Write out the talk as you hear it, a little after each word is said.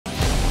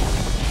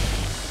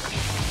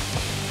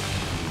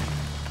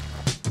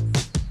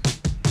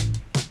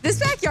This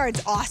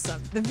backyard's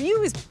awesome. The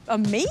view is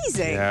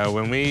amazing. Yeah,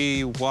 when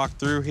we walked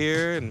through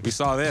here and we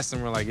saw this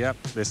and we're like,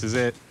 yep, this is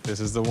it. This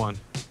is the one.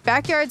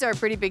 Backyards are a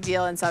pretty big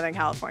deal in Southern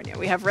California.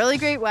 We have really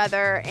great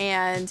weather,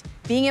 and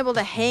being able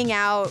to hang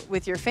out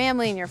with your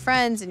family and your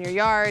friends in your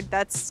yard,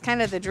 that's kind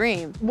of the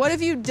dream. What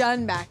have you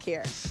done back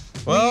here?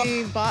 Well,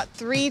 we bought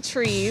 3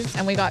 trees,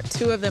 and we got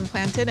 2 of them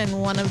planted, and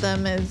one of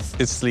them is...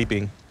 It's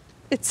sleeping.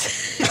 It's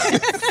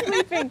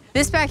sleeping.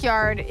 This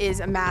backyard is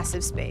a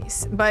massive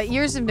space, but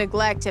years of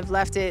neglect have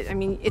left it, I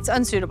mean, it's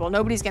unsuitable.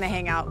 Nobody's gonna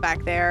hang out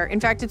back there. In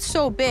fact, it's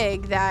so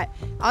big that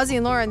Ozzy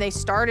and Lauren, they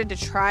started to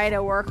try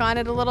to work on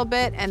it a little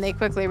bit, and they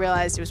quickly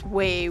realized it was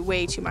way,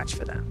 way too much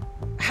for them.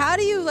 How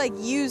do you like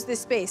use this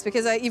space?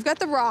 Because you've got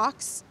the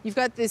rocks, you've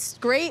got this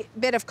great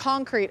bit of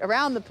concrete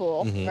around the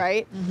pool,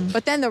 right?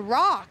 But then the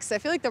rocks, I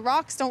feel like the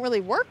rocks don't really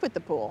work with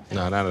the pool.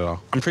 No, not at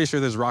all. I'm pretty sure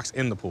there's rocks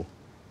in the pool.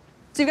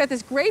 So you've got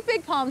this great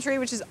big palm tree,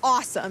 which is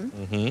awesome.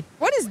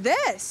 What is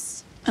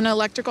this? An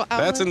electrical outlet.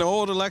 That's an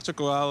old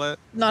electrical outlet.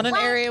 Not an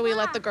area we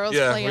let the girls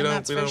play in,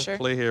 that's for sure. We don't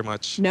play here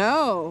much.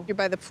 No. You're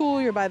by the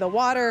pool, you're by the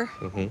water.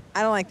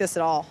 I don't like this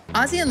at all.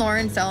 Ozzy and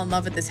Lauren fell in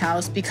love with this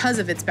house because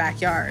of its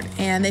backyard,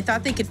 and they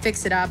thought they could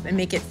fix it up and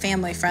make it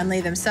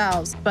family-friendly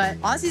themselves. But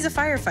Ozzy's a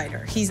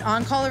firefighter. He's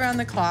on call around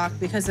the clock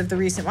because of the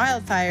recent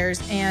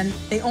wildfires, and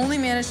they only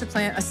managed to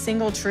plant a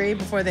single tree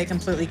before they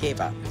completely gave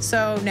up.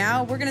 So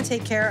now we're gonna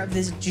take care of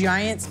this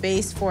giant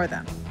space for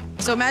them.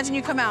 So imagine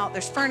you come out,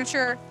 there's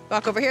furniture,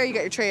 walk over here, you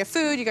got your tray of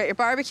food, you got your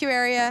barbecue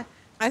area.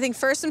 I think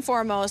first and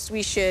foremost,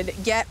 we should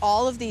get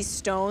all of these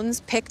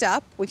stones picked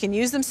up. We can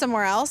use them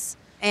somewhere else,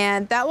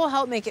 and that will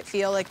help make it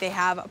feel like they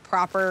have a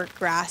proper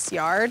grass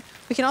yard.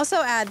 We can also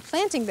add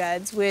planting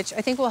beds, which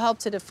I think will help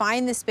to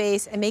define the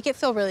space and make it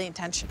feel really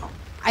intentional.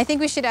 I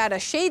think we should add a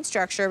shade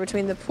structure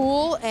between the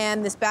pool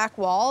and this back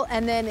wall,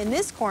 and then in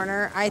this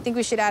corner, I think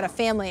we should add a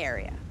family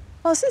area.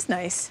 Oh, this is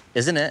nice.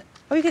 Isn't it?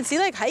 Oh, you can see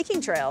like hiking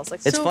trails.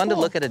 Like, it's so fun cool.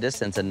 to look at a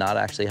distance and not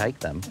actually hike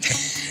them.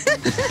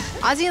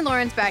 Ozzy and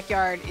Lauren's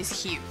backyard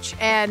is huge,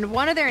 and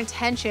one of their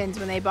intentions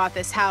when they bought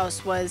this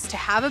house was to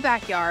have a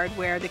backyard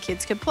where the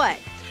kids could play.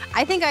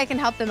 I think I can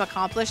help them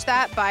accomplish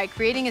that by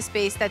creating a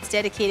space that's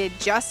dedicated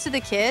just to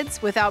the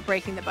kids without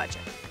breaking the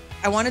budget.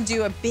 I want to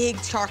do a big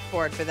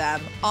chalkboard for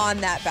them on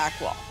that back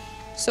wall.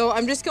 So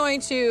I'm just going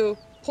to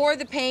pour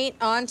the paint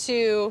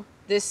onto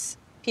this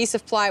piece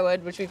of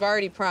plywood, which we've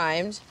already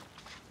primed,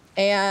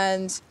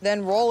 and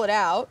then roll it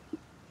out.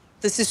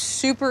 This is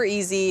super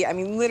easy. I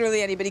mean,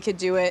 literally anybody could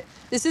do it.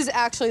 This is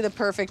actually the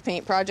perfect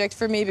paint project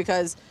for me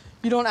because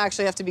you don't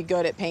actually have to be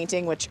good at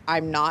painting, which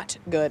I'm not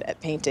good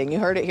at painting. You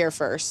heard it here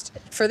first.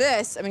 For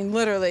this, I mean,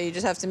 literally, you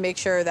just have to make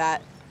sure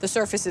that the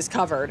surface is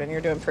covered and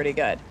you're doing pretty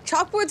good.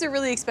 Chalkboards are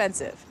really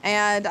expensive.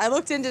 And I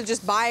looked into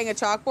just buying a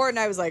chalkboard and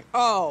I was like,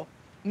 oh,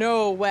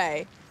 no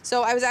way.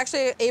 So I was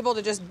actually able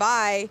to just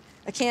buy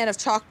a can of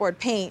chalkboard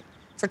paint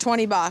for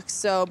 20 bucks.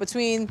 So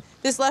between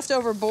this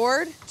leftover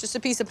board, just a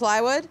piece of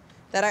plywood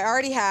that I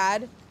already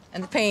had,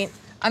 and the paint,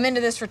 I'm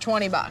into this for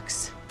 20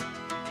 bucks.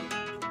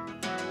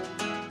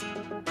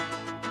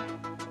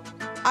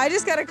 I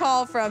just got a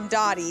call from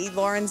Dottie,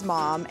 Lauren's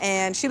mom,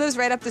 and she lives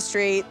right up the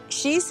street.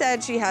 She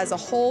said she has a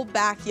whole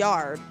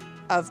backyard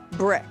of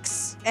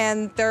bricks,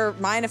 and they're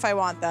mine if I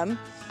want them.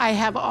 I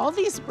have all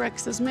these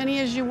bricks, as many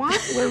as you want.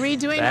 We're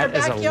redoing our backyard.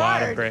 That is a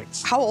lot of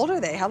bricks. How old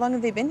are they? How long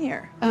have they been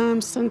here?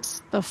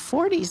 Since the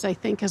 40s, I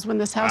think, is when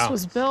this house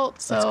was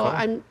built. So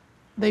cool.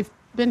 They've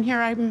been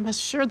here, I'm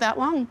sure, that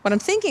long. What I'm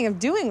thinking of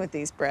doing with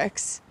these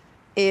bricks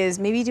is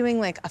maybe doing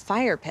like a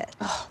fire pit.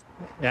 Oh,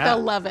 Yeah.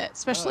 They'll love it,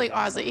 especially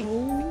Ozzy.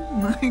 Oh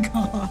my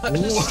gosh.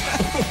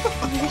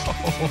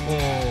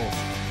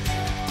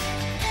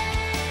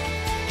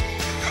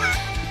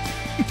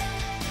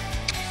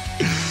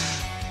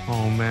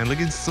 Oh man, look,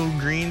 it's so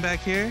green back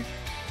here.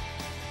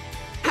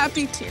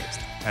 Happy tears.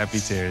 Happy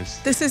tears.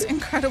 This is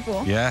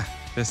incredible. Yeah,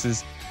 this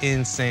is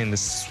insane. The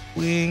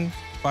swing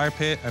fire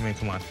pit. I mean,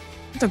 come on.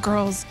 The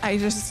girls,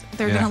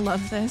 they're gonna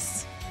love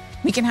this.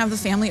 We can have the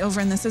family over,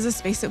 and this is a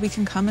space that we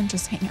can come and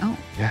just hang out.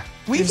 Yeah.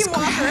 We There's can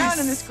walk grass. around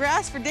in this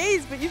grass for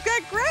days, but you've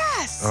got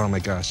grass. Oh my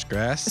gosh,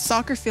 grass. A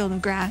soccer field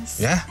of grass.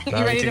 Yeah. You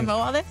ready to mow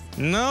all this?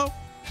 No.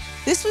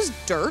 This was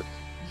dirt,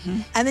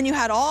 and then you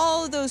had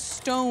all of those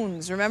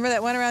stones, remember,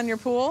 that went around your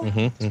pool?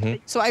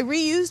 So I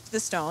reused the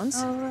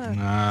stones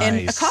Nice.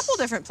 in a couple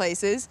different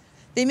places.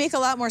 They make a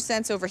lot more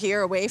sense over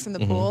here, away from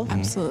the pool.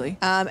 Absolutely.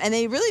 And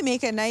they really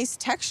make a nice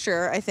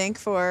texture, I think,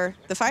 for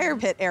the fire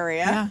pit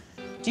area. Yeah.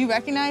 Do you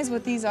recognize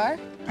what these are?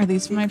 Are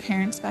these from my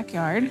parents'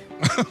 backyard?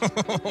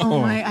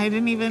 Oh my, I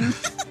didn't even.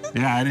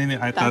 Yeah, I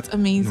didn't. I That's thought.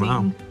 amazing.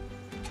 Wow.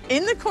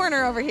 In the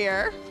corner over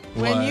here,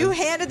 when you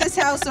handed this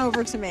house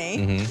over to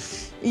me,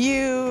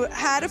 you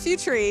had a few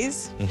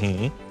trees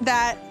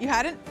that you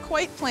hadn't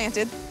quite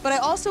planted, but I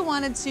also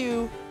wanted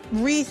to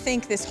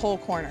rethink this whole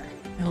corner.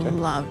 I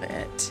love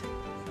it.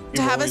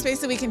 To have a space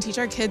that we can teach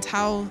our kids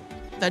how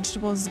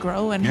vegetables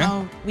grow and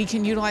how we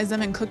can utilize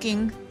them in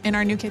cooking in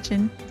our new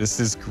kitchen.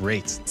 This is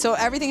great. So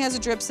everything has a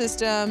drip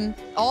system.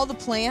 All the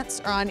plants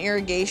are on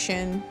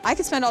irrigation. I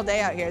could spend all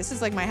day out here. This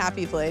is like my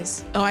happy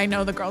place. Oh, I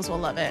know the girls will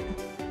love it.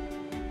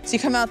 So you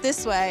come out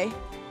this way,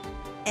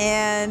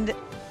 and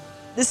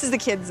this is the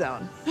kids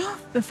zone.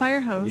 The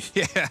fire hose.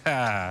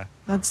 Yeah.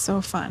 That's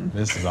so fun.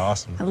 This is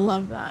awesome. I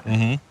love that.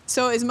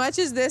 So as much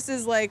as this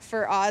is like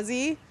for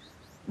Ozzy,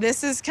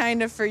 this is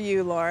kind of for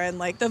you, Lauren.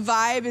 Like the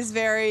vibe is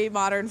very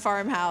modern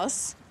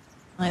farmhouse.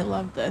 I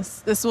love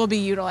this. This will be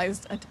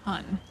utilized a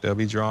ton. They'll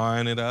be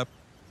drawing it up,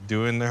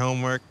 doing their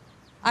homework.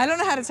 I don't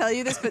know how to tell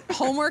you this, but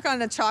homework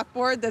on a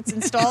chalkboard that's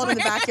installed in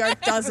the backyard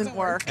doesn't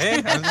work.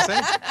 Hey, I was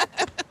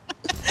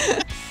just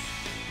saying.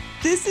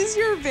 This is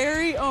your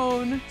very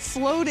own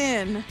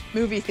float-in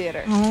movie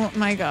theater. Oh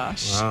my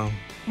gosh. Wow.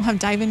 We'll have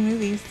dive-in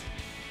movies.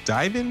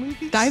 Dive-in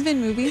movies?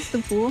 Dive-in movies, the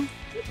pool.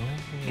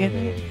 Get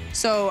it?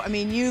 So, I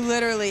mean, you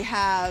literally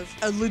have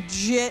a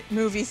legit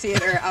movie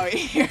theater out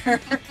here.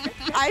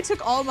 I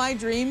took all my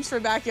dreams for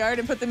backyard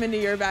and put them into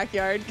your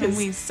backyard because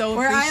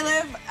where I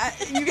live,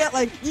 you get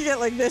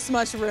like this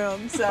much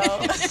room. So,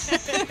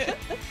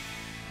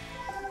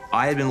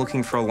 I had been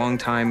looking for a long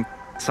time.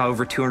 Saw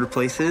over 200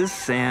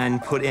 places and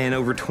put in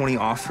over 20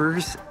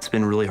 offers. It's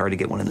been really hard to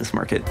get one in this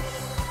market.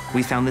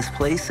 We found this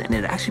place and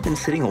it had actually been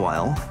sitting a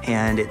while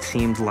and it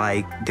seemed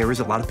like there was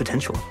a lot of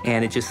potential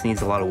and it just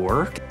needs a lot of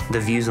work.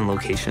 The views and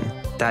location,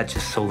 that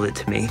just sold it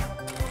to me.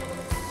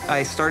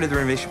 I started the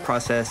renovation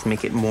process to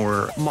make it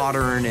more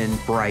modern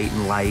and bright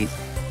and light.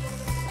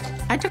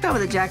 I took over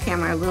the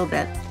jackhammer a little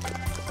bit.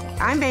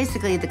 I'm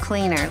basically the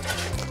cleaner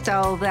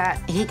so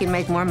that he can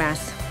make more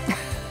mess.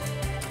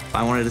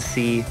 I wanted to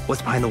see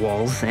what's behind the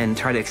walls and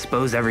try to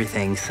expose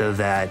everything so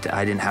that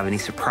I didn't have any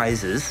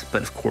surprises.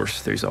 But of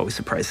course, there's always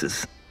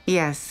surprises.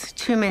 Yes,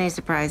 too many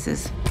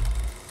surprises.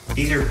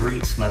 These are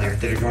roots, Mother,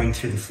 that are growing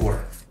through the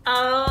floor.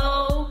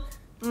 Oh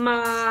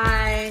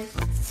my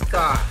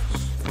gosh.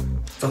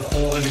 The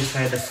whole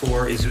underside of the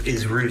floor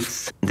is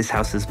roots. This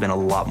house has been a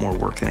lot more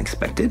work than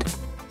expected.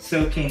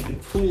 Soaking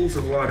pools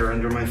of water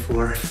under my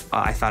floor.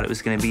 I thought it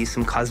was going to be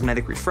some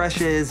cosmetic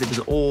refreshes. It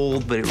was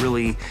old, but it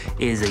really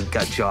is a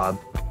gut job.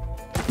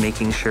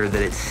 Making sure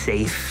that it's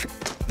safe.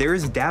 There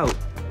is doubt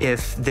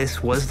if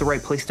this was the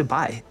right place to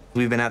buy.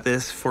 We've been at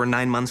this for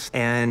 9 months,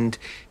 and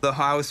the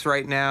house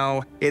right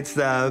now, it's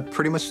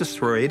pretty much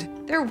destroyed.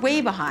 they're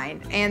way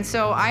behind. And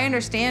so I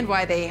understand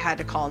why they had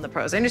to call in the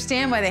pros. I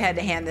understand why they had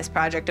to hand this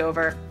project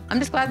over. I'm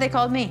just glad they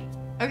called me.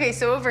 Okay,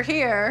 so over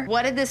here,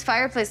 what did this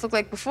fireplace look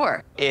like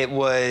before? It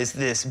was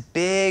this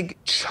big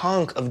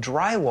chunk of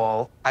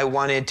drywall. I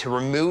wanted to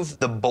remove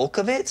the bulk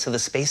of it so the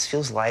space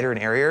feels lighter and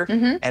airier.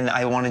 And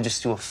I want to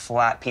just do a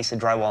flat piece of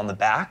drywall in the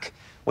back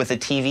with a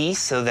TV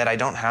so that I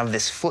don't have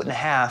this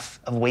 1.5 feet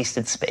of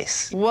wasted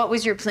space. What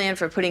was your plan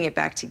for putting it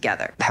back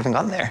together? Haven't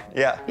gotten there.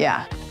 Yeah.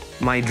 Yeah.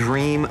 My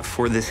dream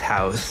for this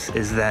house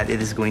is that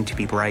it is going to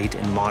be bright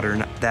and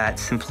modern. That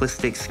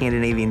simplistic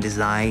Scandinavian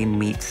design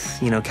meets,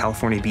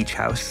 California beach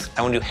house.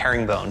 I want to do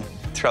herringbone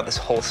throughout this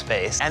whole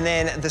space. And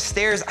then the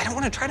stairs, I don't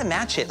want to try to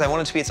match it. I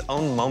want it to be its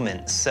own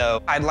moment.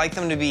 So I'd like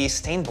them to be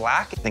stained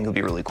black. I think it would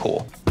be really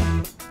cool.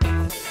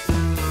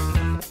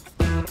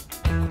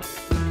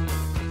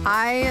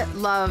 I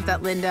love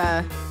that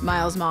Linda,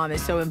 Miles' mom,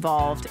 is so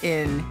involved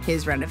in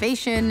his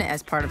renovation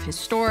as part of his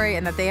story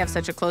and that they have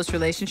such a close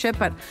relationship,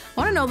 but I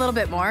want to know a little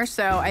bit more,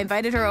 so I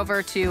invited her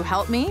over to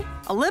help me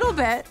a little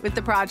bit with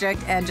the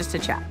project and just to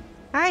chat.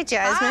 Hi,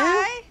 Jasmine.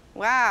 Hi.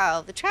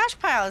 Wow, the trash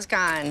pile is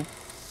gone.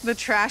 The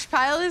trash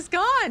pile is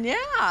gone, yeah.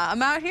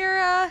 I'm out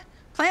here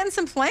planting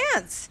some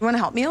plants. You want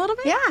to help me a little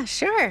bit? Yeah,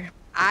 sure.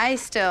 I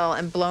still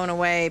am blown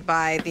away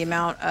by the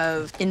amount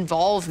of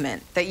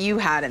involvement that you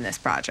had in this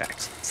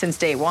project since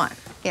day one.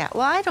 Yeah,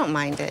 well, I don't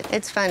mind it.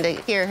 It's fun to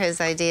hear his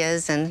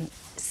ideas and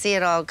see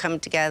it all come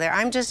together.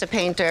 I'm just a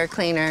painter,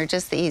 cleaner,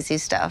 just the easy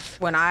stuff.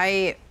 When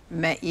I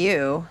met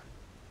you,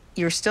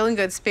 you were still in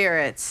good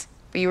spirits,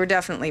 but you were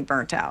definitely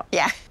burnt out.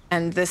 Yeah.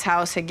 And this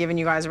house had given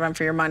you guys a run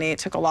for your money. It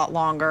took a lot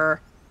longer,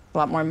 a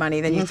lot more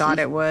money than you thought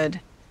it would.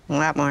 A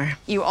lot more.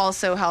 You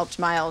also helped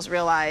Miles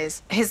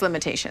realize his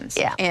limitations.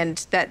 Yeah. And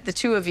that the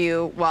two of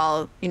you,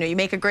 while you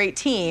make a great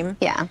team,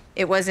 Yeah.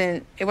 it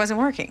wasn't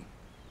working.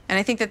 And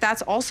I think that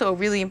that's also a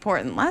really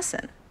important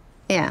lesson.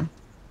 Yeah.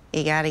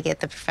 You got to get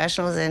the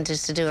professionals in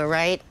just to do it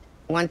right.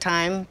 One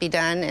time, be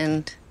done,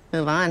 and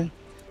move on.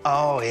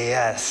 Oh,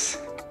 yes.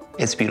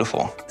 It's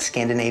beautiful.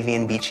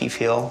 Scandinavian beachy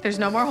feel. There's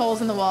no more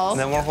holes in the walls.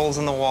 No more holes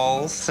in the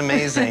walls. It's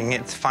amazing.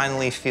 It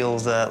finally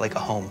feels like a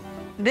home.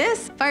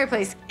 This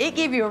fireplace, it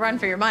gave you a run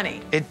for your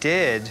money. It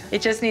did.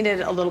 It just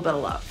needed a little bit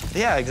of love.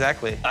 Yeah,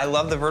 exactly. I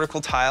love the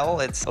vertical tile.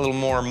 It's a little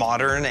more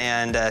modern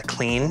and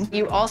clean.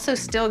 You also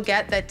still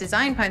get that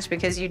design punch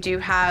because you do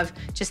have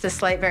just a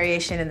slight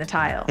variation in the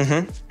tile.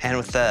 And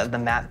with the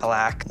matte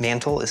black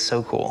mantle is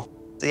so cool.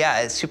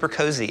 Yeah, it's super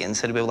cozy, and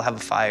so to be able to have a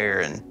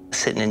fire and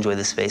sit and enjoy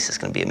the space is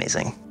going to be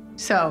amazing.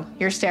 So,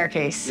 your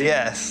staircase.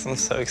 Yes, I'm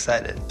so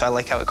excited. I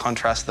like how it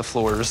contrasts the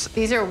floors.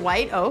 These are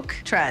white oak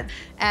tread,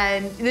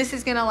 and this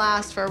is gonna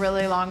last for a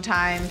really long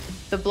time.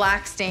 The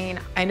black stain,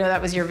 I know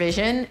that was your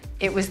vision.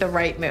 It was the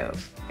right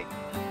move.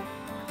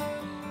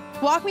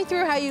 Walk me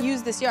through how you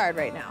use this yard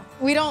right now.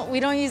 We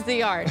don't use the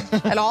yard.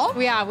 At all?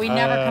 Yeah, we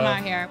never come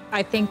out here.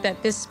 I think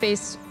that this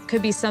space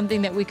could be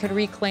something that we could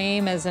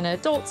reclaim as an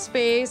adult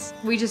space.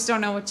 We just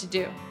don't know what to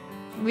do.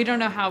 We don't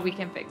know how we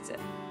can fix it.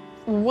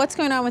 What's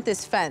going on with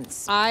this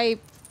fence? I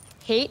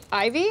hate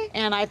ivy,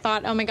 and I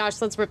thought, oh my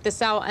gosh, let's rip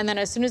this out. And then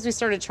as soon as we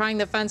started trying,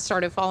 the fence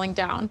started falling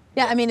down.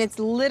 Yeah, I mean, it's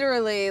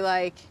literally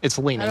like... It's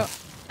leaning.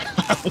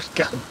 Oh,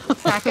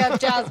 God. Back up,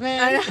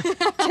 Jasmine.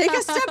 Take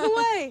a step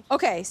away.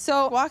 Okay,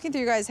 so walking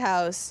through your guys'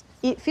 house,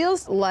 it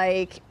feels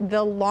like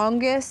the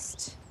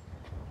longest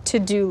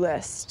to-do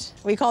list.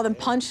 We call them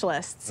punch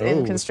lists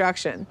in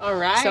construction. All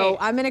right. So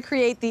I'm gonna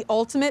create the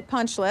ultimate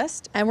punch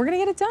list, and we're gonna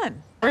get it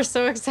done. We're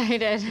so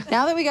excited.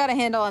 Now that we got a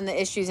handle on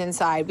the issues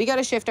inside, we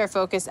gotta shift our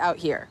focus out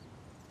here.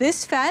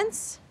 This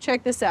fence,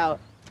 check this out.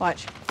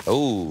 Watch.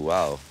 Oh,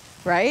 wow.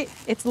 Right?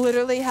 It's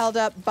literally held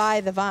up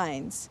by the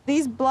vines.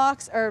 These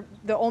blocks are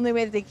the only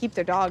way that they keep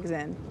their dogs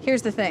in.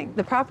 Here's the thing.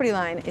 The property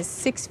line is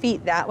 6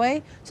 feet that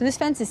way, so this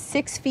fence is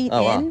 6 feet in.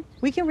 Wow.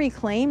 We can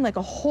reclaim like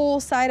a whole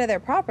side of their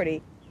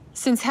property.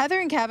 Since Heather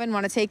and Kevin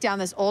want to take down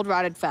this old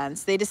rotted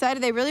fence, they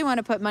decided they really want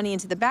to put money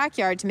into the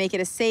backyard to make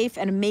it a safe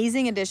and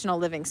amazing additional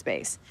living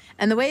space.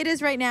 And the way it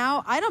is right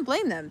now, I don't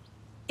blame them.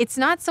 It's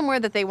not somewhere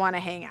that they want to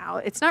hang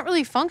out. It's not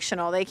really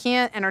functional. They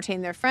can't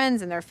entertain their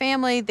friends and their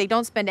family. They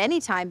don't spend any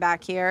time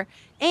back here.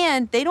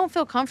 And they don't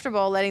feel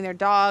comfortable letting their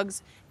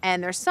dogs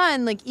and their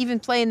son like even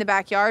play in the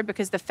backyard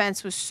because the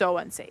fence was so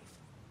unsafe.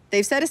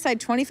 They've set aside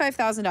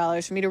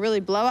 $25,000 for me to really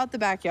blow out the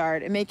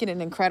backyard and make it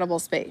an incredible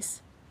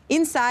space.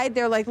 Inside,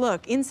 they're like,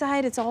 look,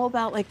 inside it's all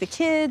about like the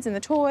kids and the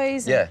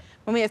toys. Yeah. And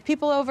when we have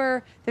people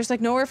over, there's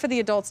like nowhere for the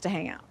adults to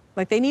hang out.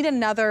 Like they need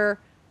another,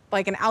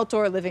 like an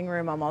outdoor living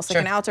room almost, like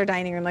an outdoor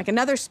dining room, like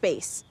another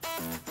space.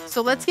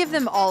 So let's give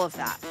them all of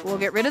that. We'll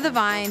get rid of the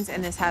vines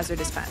and this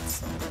hazardous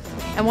fence.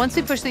 And once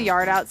we push the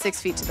yard out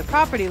 6 feet to the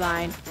property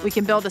line, we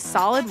can build a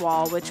solid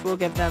wall, which will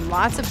give them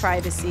lots of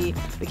privacy.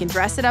 We can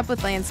dress it up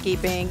with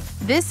landscaping.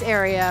 This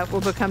area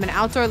will become an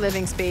outdoor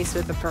living space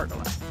with a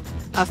pergola.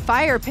 A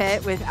fire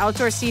pit with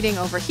outdoor seating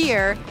over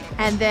here,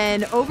 and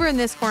then over in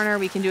this corner,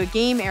 we can do a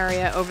game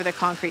area over the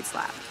concrete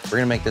slab. We're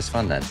gonna make this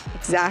fun then.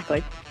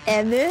 Exactly.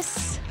 And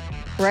this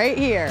right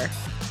here,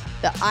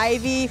 the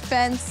ivy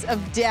fence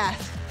of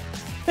death,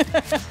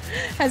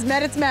 has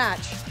met its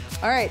match.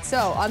 All right, so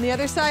on the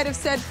other side of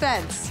said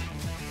fence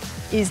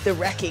is the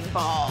wrecking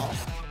ball.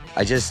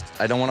 I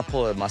don't wanna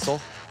pull a muscle.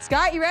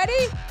 Scott, you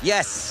ready?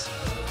 Yes!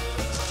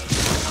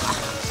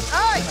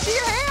 Oh, I see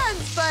your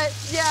hands, but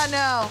yeah,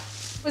 no.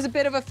 It was a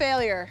bit of a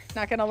failure,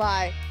 not gonna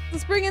lie.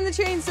 Let's bring in the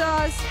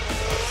chainsaws.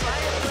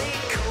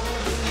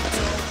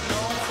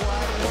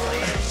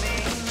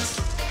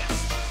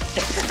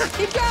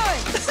 Keep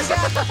going. We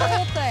got the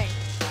whole thing.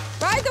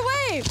 Ride the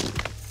wave.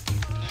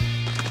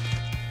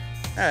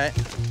 All right,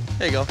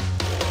 there you go.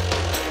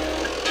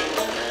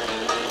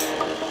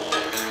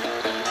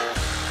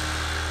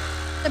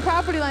 The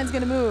property line's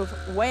gonna move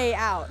way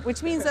out,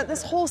 which means that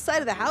this whole side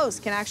of the house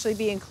can actually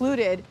be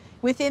included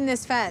within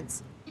this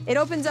fence. It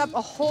opens up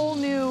a whole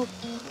new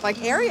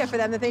like area for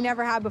them that they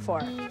never had before.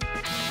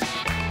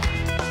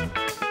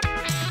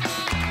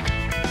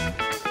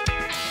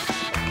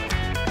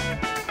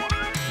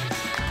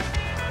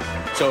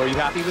 So are you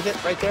happy with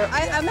it right there?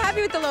 I'm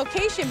happy with the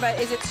location, but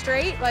is it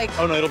straight? Like.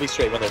 Oh, no, it'll be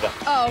straight when they're done.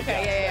 Oh,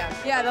 okay, yeah.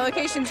 Yeah, the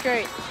location's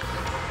great.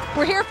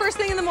 We're here first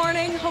thing in the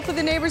morning. Hopefully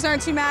the neighbors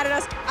aren't too mad at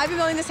us. I've been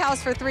building this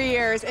house for 3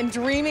 years and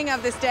dreaming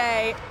of this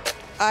day.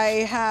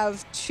 I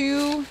have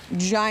 2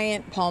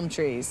 giant palm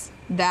trees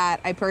that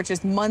I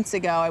purchased months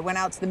ago. I went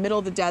out to the middle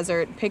of the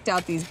desert, picked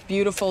out these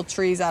beautiful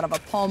trees out of a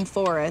palm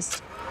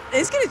forest.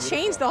 It's gonna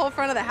change the whole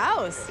front of the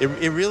house.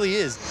 It really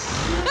is.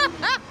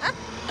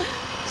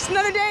 Just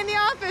another day in the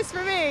office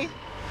for me.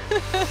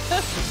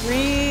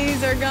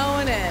 Trees are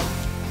going in.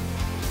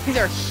 These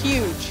are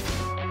huge.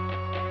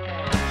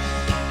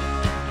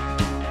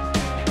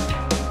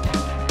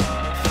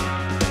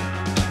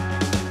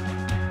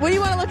 What do you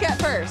want to look at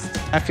first?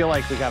 I feel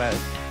like we gotta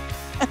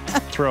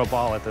throw a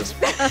ball at this.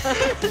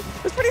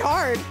 It's pretty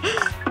hard.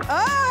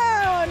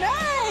 Oh,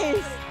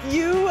 nice.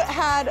 You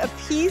had a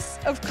piece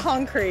of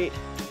concrete.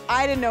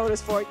 I didn't know what it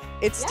was for.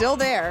 It's still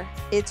there.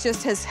 It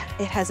just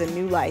has a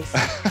new life.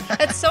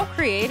 It's so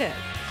creative.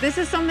 This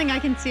is something I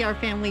can see our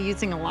family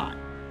using a lot.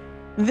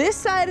 This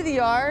side of the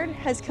yard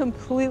has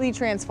completely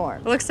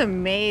transformed. It looks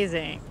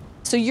amazing.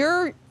 So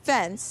your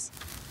fence.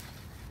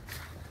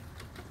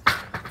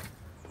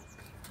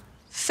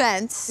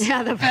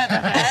 Yeah, the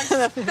fence.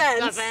 The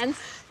fence. The fence.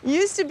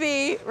 Used to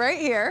be right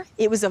here.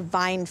 It was a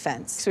vine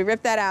fence. So we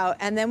ripped that out,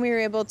 and then we were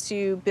able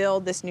to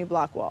build this new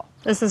block wall.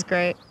 This is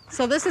great.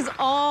 So this is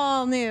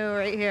all new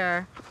right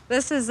here.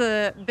 This is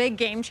a big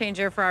game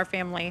changer for our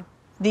family.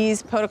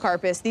 These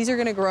podocarpus, these are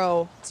gonna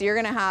grow. So you're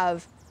gonna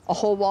have a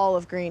whole wall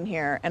of green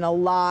here and a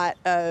lot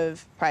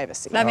of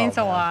privacy. That means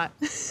a lot.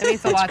 It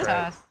means a lot to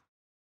us.